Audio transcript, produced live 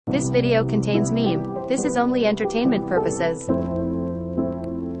This video contains meme. This is only entertainment purposes.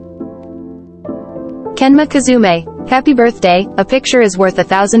 Kenma Kazume, happy birthday, a picture is worth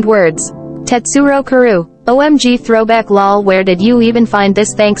 1,000 words. Tetsuro Kuru, OMG throwback lol, where did you even find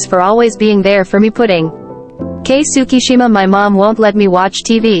this, thanks for always being there for me pudding. Kei Tsukishima, my mom won't let me watch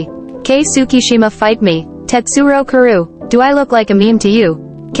TV. Kei Tsukishima, fight me. Tetsuro Kuru, do I look like a meme to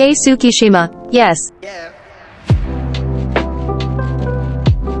you? Kei Tsukishima, yes. Yeah.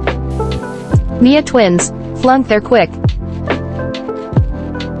 Mia twins, flunk their quick.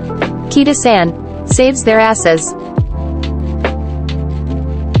 Kita-san, saves their asses.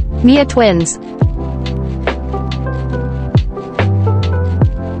 Mia twins.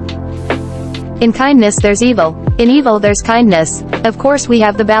 In kindness there's evil. In evil there's kindness. Of course we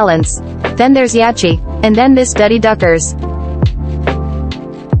have the balance. Then there's Yachi. And then this Duddy Duckers.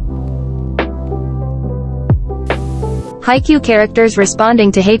 Haikyuu characters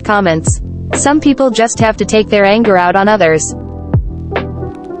responding to hate comments. Some people just have to take their anger out on others.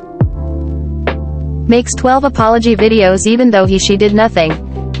 Makes 12 apology videos even though she did nothing.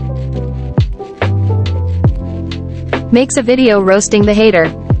 Makes a video roasting the hater.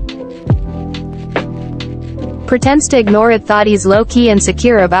 Pretends to ignore it, thought he's low-key and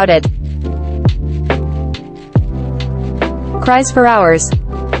secure about it. Cries for hours.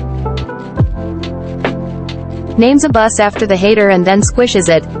 Names a bus after the hater and then squishes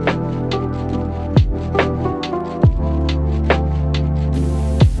it.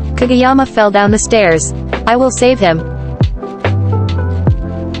 Kageyama fell down the stairs. I will save him.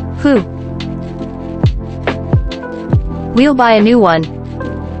 Who? We'll buy a new one.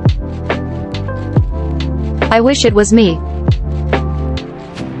 I wish it was me.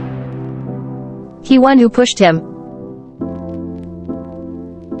 He one who pushed him.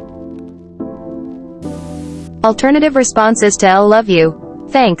 Alternative responses to L love you.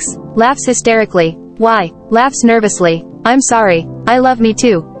 Thanks. Laughs hysterically. Why? Laughs nervously. I'm sorry. I love me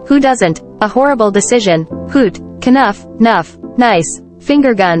too. Who doesn't? A horrible decision. Hoot. Knuff. Nuff. Nice.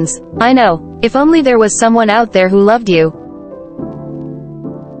 Finger guns. I know. If only there was someone out there who loved you.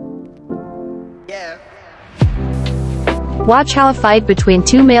 Yeah. Watch how a fight between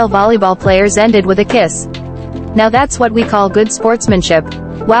two male volleyball players ended with a kiss. Now that's what we call good sportsmanship.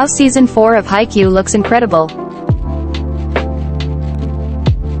 Wow, season 4 of Haikyuu looks incredible.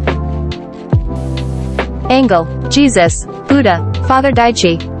 Angle. Jesus. Buddha. Father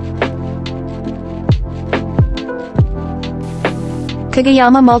Daichi.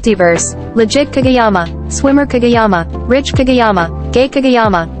 Kageyama multiverse. Legit Kageyama. Swimmer Kageyama. Rich Kageyama. Gay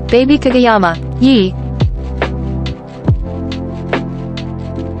Kageyama. Baby Kageyama. Yee.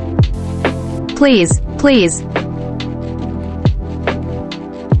 Please, please.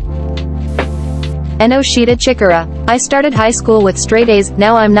 Enoshita Chikara. I started high school with straight A's,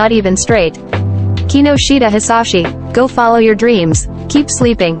 now I'm not even straight. Kinoshita Hisashi. Go follow your dreams. Keep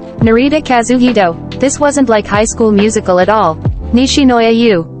sleeping. Narita Kazuhito. This wasn't like High School Musical at all. Nishinoya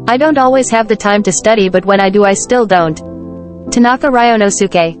Yu. I don't always have the time to study, but when I do I still don't. Tanaka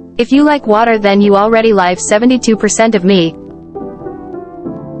Ryonosuke. If you like water then you already live 72% of me.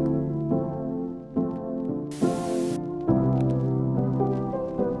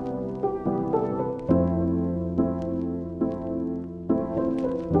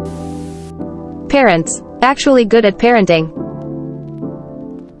 Parents. Actually good at parenting.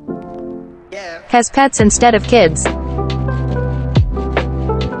 Yeah. Has pets instead of kids.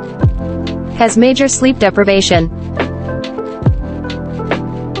 Has major sleep deprivation.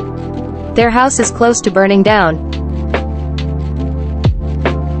 Their house is close to burning down.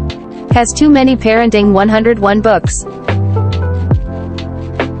 Has too many parenting 101 books.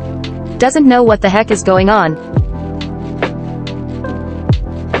 Doesn't know what the heck is going on.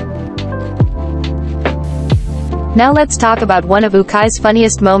 Now let's talk about one of Ukai's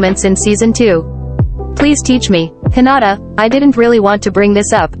funniest moments in season 2. Please teach me. Hinata, I didn't really want to bring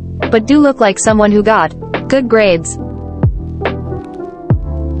this up, but do look like someone who got good grades.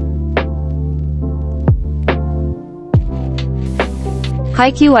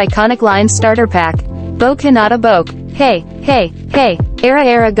 Haikyuu iconic line starter pack. Boke Hinata Boke. Hey, hey, hey. Era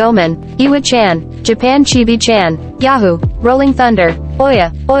Era Gomen. Iwa-chan. Japan Chibi-chan. Yahoo. Rolling Thunder.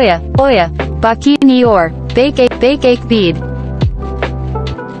 Oya, Oya, Oya. Baki Nior. Bake Ache Bead.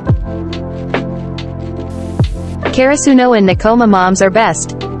 Karasuno and Nakoma moms are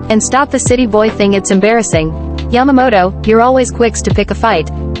best. And stop the city boy thing, it's embarrassing. Yamamoto, you're always quicks to pick a fight.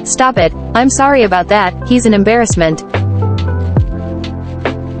 Stop it, I'm sorry about that, he's an embarrassment.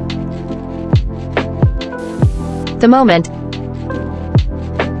 The moment.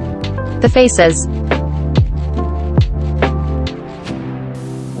 The faces.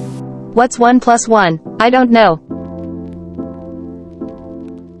 What's 1 plus 1? I don't know.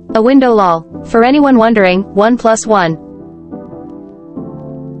 A window lol. For anyone wondering, 1 plus 1.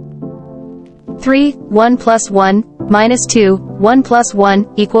 3, 1 plus 1, minus 2, 1 plus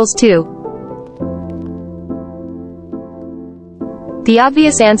 1, equals 2. The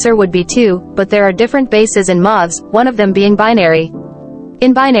obvious answer would be 2, but there are different bases in MOVs, one of them being binary.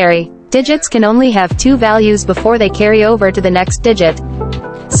 In binary, digits can only have 2 values before they carry over to the next digit.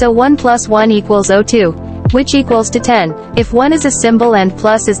 So 1 plus 1 equals 02, which equals to 10. If 1 is a symbol and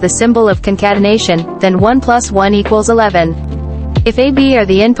plus is the symbol of concatenation, then 1 plus 1 equals 11. If A, B are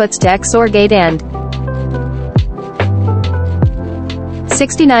the inputs to XOR gate AND.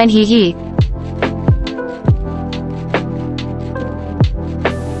 69 hee hee.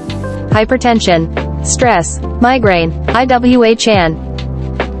 Hypertension, stress, migraine, IWA Chan.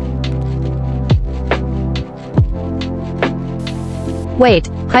 Wait,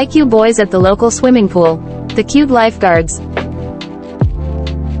 Haikyuu boys at the local swimming pool. The cute lifeguards.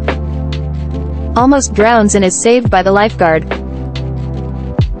 Almost drowns and is saved by the lifeguard.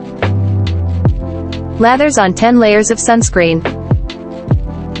 Lathers on 10 layers of sunscreen.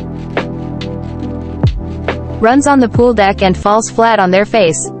 Runs on the pool deck and falls flat on their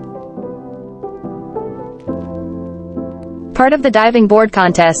face. Part of the diving board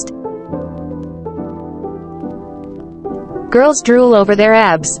contest. Girls drool over their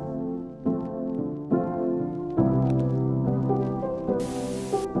abs.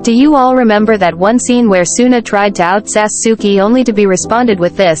 Do you all remember that one scene where Suna tried to outsass Suki only to be responded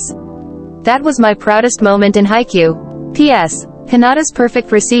with this? That was my proudest moment in Haikyuu. P.S. Hinata's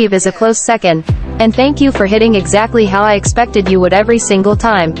perfect receive is a close second. And thank you for hitting exactly how I expected you would every single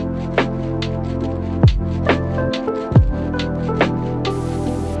time.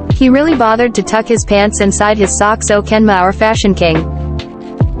 He really bothered to tuck his pants inside his socks. Oh Kenma, our fashion king.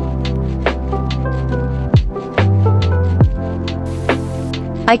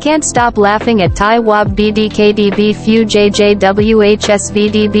 I can't stop laughing at Tai Wab BDKDB Few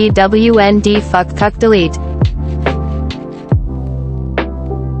JJWHSVDBWND fuck cuck delete.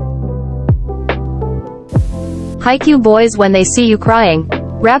 Haikyuu boys when they see you crying.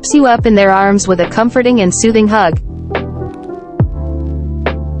 Wraps you up in their arms with a comforting and soothing hug.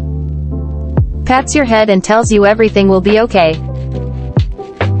 Pats your head and tells you everything will be okay.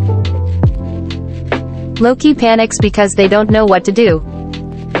 Low-key panics because they don't know what to do.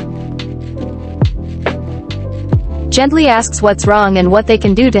 Gently asks what's wrong and what they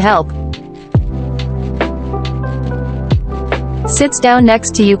can do to help. Sits down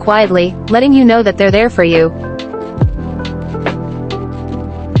next to you quietly, letting you know that they're there for you.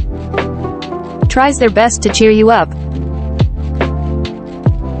 Tries their best to cheer you up.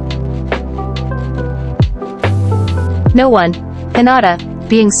 No one. Hinata.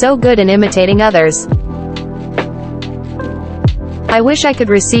 Being so good in imitating others. I wish I could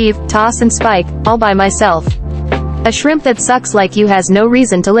receive, toss and spike, all by myself. A shrimp that sucks like you has no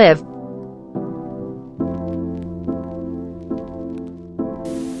reason to live.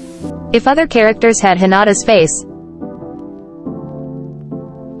 If other characters had Hinata's face.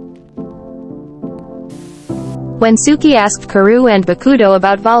 When Suki asked Karu and Bakudo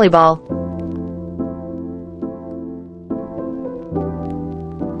about volleyball.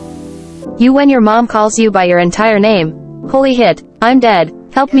 You when your mom calls you by your entire name. Holy hit, I'm dead,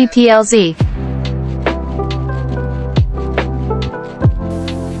 help me PLZ.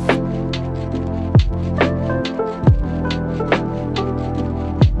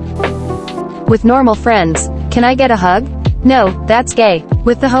 With normal friends. Can I get a hug? No, that's gay.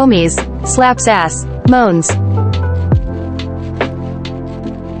 With the homies. Slaps ass. Moans.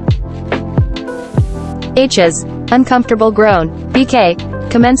 H's. Uncomfortable groan. BK.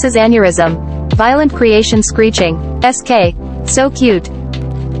 Commences aneurysm. Violent creation screeching. SK. So cute.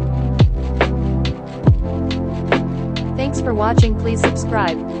 Thanks for watching. Please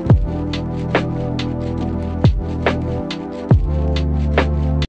subscribe.